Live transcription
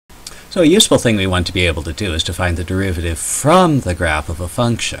So a useful thing we want to be able to do is to find the derivative from the graph of a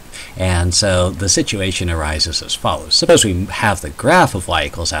function. And so the situation arises as follows. Suppose we have the graph of y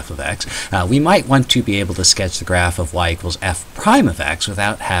equals f of x. We might want to be able to sketch the graph of y equals f prime of x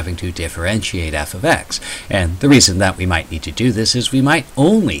without having to differentiate f of x. And the reason that we might need to do this is we might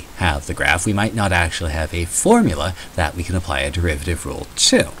only have the graph. We might not actually have a formula that we can apply a derivative rule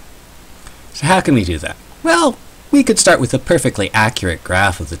to. So how can we do that? Well, we could start with a perfectly accurate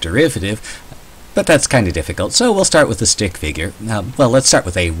graph of the derivative, but that's kind of difficult, so we'll start with a stick figure. Well, let's start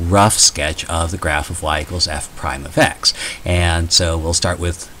with a rough sketch of the graph of y equals f prime of x. And so we'll start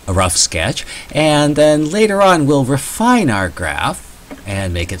with a rough sketch, and then later on we'll refine our graph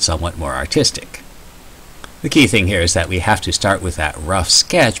and make it somewhat more artistic. The key thing here is that we have to start with that rough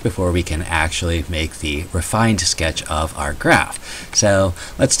sketch before we can actually make the refined sketch of our graph. So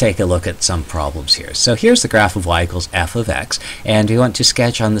let's take a look at some problems here. So here's the graph of y equals f of x, and we want to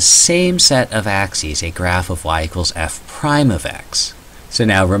sketch on the same set of axes a graph of y equals f prime of x. So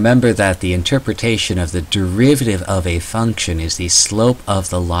now remember that the interpretation of the derivative of a function is the slope of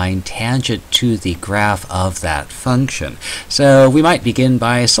the line tangent to the graph of that function. So we might begin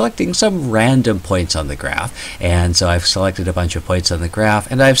by selecting some random points on the graph. And so I've selected a bunch of points on the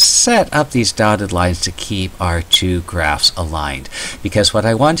graph, and I've set up these dotted lines to keep our two graphs aligned. Because what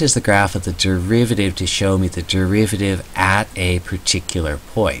I want is the graph of the derivative to show me the derivative at a particular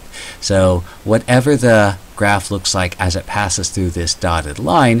point. So whatever the graph looks like as it passes through this dotted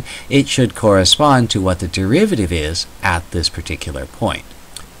line, it should correspond to what the derivative is at this particular point.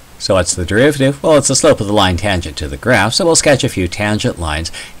 So what's the derivative? Well, it's the slope of the line tangent to the graph, so we'll sketch a few tangent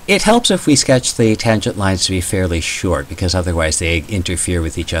lines. It helps if we sketch the tangent lines to be fairly short, because otherwise they interfere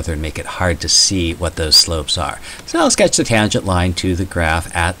with each other and make it hard to see what those slopes are. So I'll sketch the tangent line to the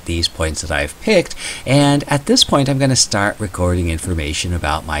graph at these points that I've picked, and at this point I'm going to start recording information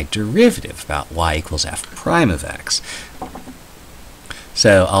about my derivative, about y equals f prime of x.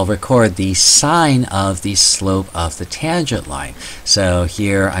 So I'll record the sine of the slope of the tangent line. So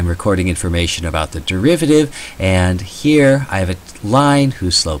here I'm recording information about the derivative, and here I have a line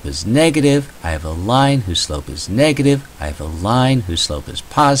whose slope is negative, I have a line whose slope is negative, I have a line whose slope is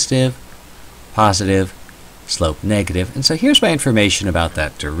positive, positive, slope negative, and so here's my information about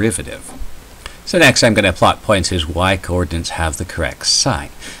that derivative. So next I'm going to plot points whose y-coordinates have the correct sign.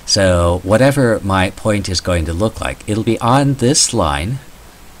 So whatever my point is going to look like, it'll be on this line,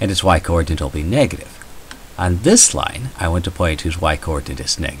 and its y-coordinate will be negative. On this line, I want a point whose y-coordinate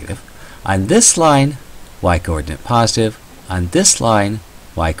is negative. On this line, y-coordinate positive. On this line,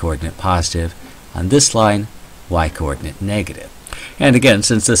 y-coordinate positive. On this line, y-coordinate negative. And again,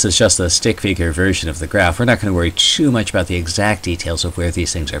 since this is just a stick figure version of the graph, we're not going to worry too much about the exact details of where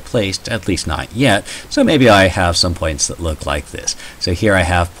these things are placed, at least not yet. So maybe I have some points that look like this. So here I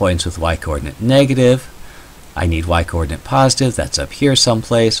have points with y-coordinate negative. I need y-coordinate positive, that's up here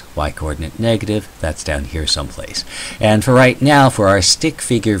someplace. Y-coordinate negative, that's down here someplace. And for right now, for our stick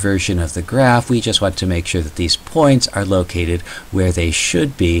figure version of the graph, we just want to make sure that these points are located where they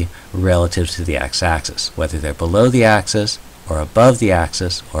should be relative to the x-axis, whether they're below the axis, or above the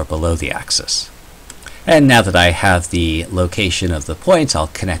axis, or below the axis. And now that I have the location of the points, I'll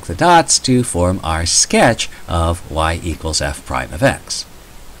connect the dots to form our sketch of y equals f prime of x.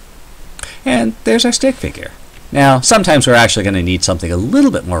 And there's our stick figure. Now, sometimes we're actually going to need something a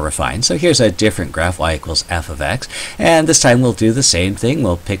little bit more refined, so here's a different graph, y equals f of x, and this time we'll do the same thing.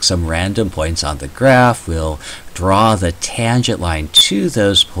 We'll pick some random points on the graph, we'll draw the tangent line to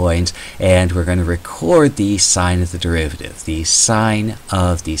those points, and we're going to record the sine of the derivative, the sine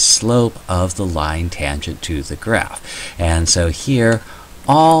of the slope of the line tangent to the graph. And so here,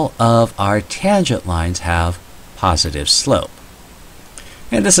 all of our tangent lines have positive slope.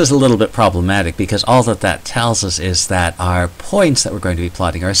 And this is a little bit problematic because all that tells us is that our points that we're going to be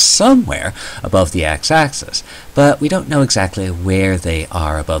plotting are somewhere above the x-axis. But we don't know exactly where they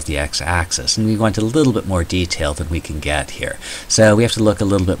are above the x-axis, and we want a little bit more detail than we can get here. So we have to look a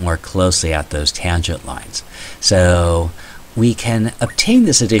little bit more closely at those tangent lines. So we can obtain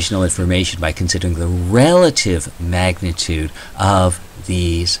this additional information by considering the relative magnitude of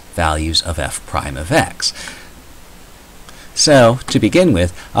these values of f prime of x. So, to begin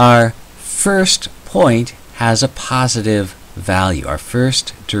with, our first point has a positive value. Our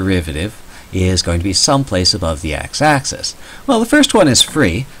first derivative is going to be someplace above the x-axis. Well, the first one is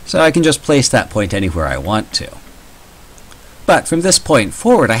free, so I can just place that point anywhere I want to. But from this point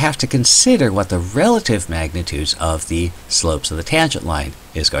forward, I have to consider what the relative magnitudes of the slopes of the tangent line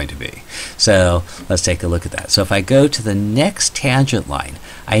is going to be. So let's take a look at that. So if I go to the next tangent line,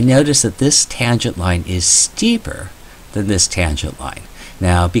 I notice that this tangent line is steeper than this tangent line.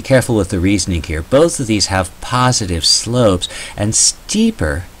 Now be careful with the reasoning here. Both of these have positive slopes, and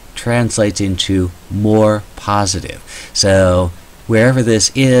steeper translates into more positive. So wherever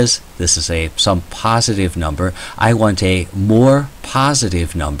this is some positive number. I want a more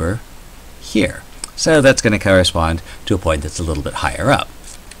positive number here. So that's going to correspond to a point that's a little bit higher up.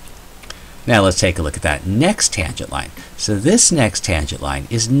 Now let's take a look at that next tangent line. So this next tangent line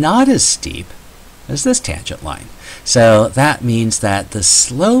is not as steep as this tangent line. So that means that the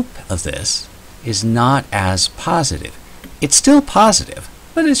slope of this is not as positive. It's still positive,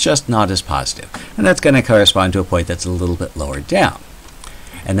 but it's just not as positive. And that's going to correspond to a point that's a little bit lower down.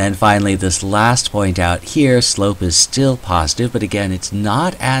 And then finally, this last point out here, slope is still positive, but again, it's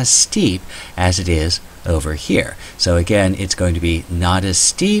not as steep as it is over here. So again, it's going to be not as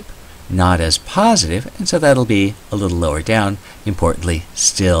steep, not as positive, and so that'll be a little lower down. Importantly,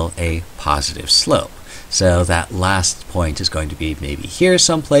 still a positive slope. So that last point is going to be maybe here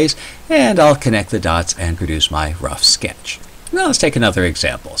someplace, and I'll connect the dots and produce my rough sketch. Now let's take another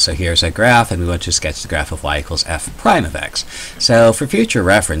example. So here's a graph, and we want to sketch the graph of y equals f prime of x. So for future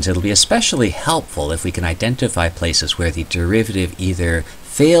reference, it'll be especially helpful if we can identify places where the derivative either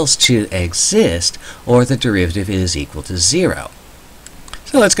fails to exist or the derivative is equal to 0.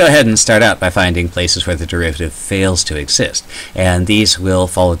 So let's go ahead and start out by finding places where the derivative fails to exist. And these will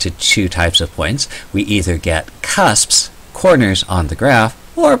fall into two types of points. We either get cusps, corners on the graph,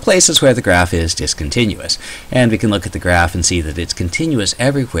 or places where the graph is discontinuous. And we can look at the graph and see that it's continuous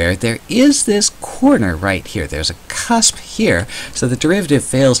everywhere. There is this corner right here. There's a cusp here, so the derivative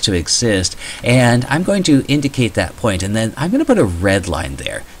fails to exist. And I'm going to indicate that point, and then I'm going to put a red line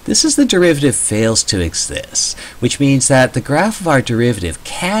there. This is the derivative fails to exist, which means that the graph of our derivative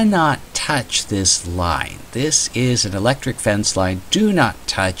cannot touch this line. This is an electric fence line. Do not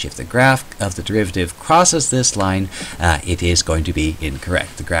touch. If the graph of the derivative crosses this line, it is going to be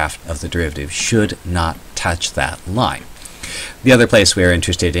incorrect. The graph of the derivative should not touch that line. The other place we're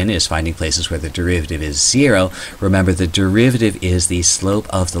interested in is finding places where the derivative is 0. Remember, the derivative is the slope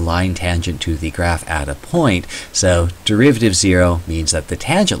of the line tangent to the graph at a point. So derivative 0 means that the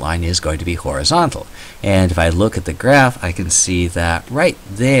tangent line is going to be horizontal. And if I look at the graph, I can see that right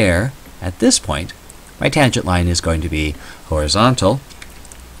there at this point, my tangent line is going to be horizontal.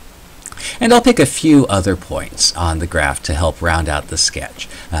 And I'll pick a few other points on the graph to help round out the sketch.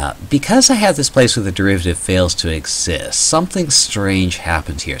 Because I have this place where the derivative fails to exist, something strange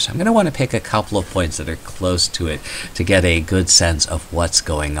happens here. So I'm going to want to pick a couple of points that are close to it to get a good sense of what's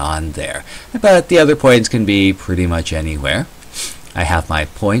going on there. But the other points can be pretty much anywhere. I have my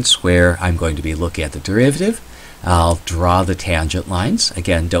points where I'm going to be looking at the derivative. I'll draw the tangent lines.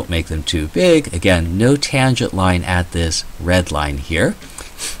 Again, don't make them too big. Again, no tangent line at this red line here.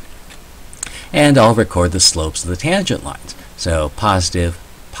 And I'll record the slopes of the tangent lines. So positive,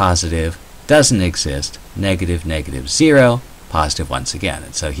 positive, doesn't exist, negative, negative, 0, positive once again.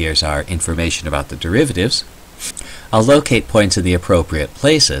 And so here's our information about the derivatives. I'll locate points in the appropriate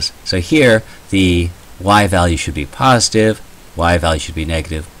places. So here, the y value should be positive, y value should be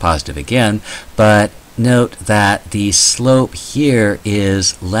negative, positive again. But note that the slope here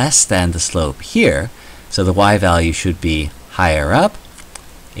is less than the slope here. So the y value should be higher up.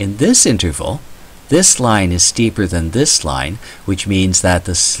 In this interval, this line is steeper than this line, which means that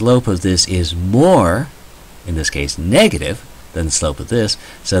the slope of this is more, in this case negative, than the slope of this,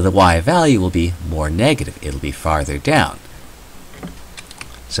 so the y value will be more negative. It'll be farther down.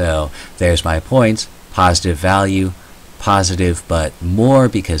 So there's my points. Positive value, positive but more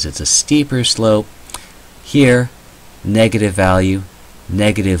because it's a steeper slope. Here, negative value,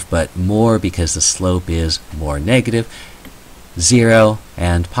 negative but more because the slope is more negative. 0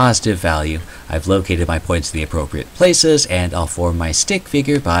 and positive value. I've located my points in the appropriate places, and I'll form my stick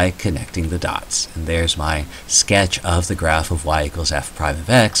figure by connecting the dots. And there's my sketch of the graph of y equals f prime of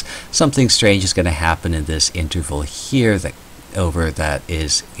x. Something strange is going to happen in this interval here that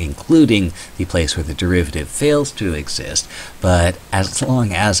is including the place where the derivative fails to exist. But as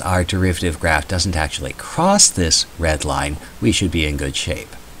long as our derivative graph doesn't actually cross this red line, we should be in good shape.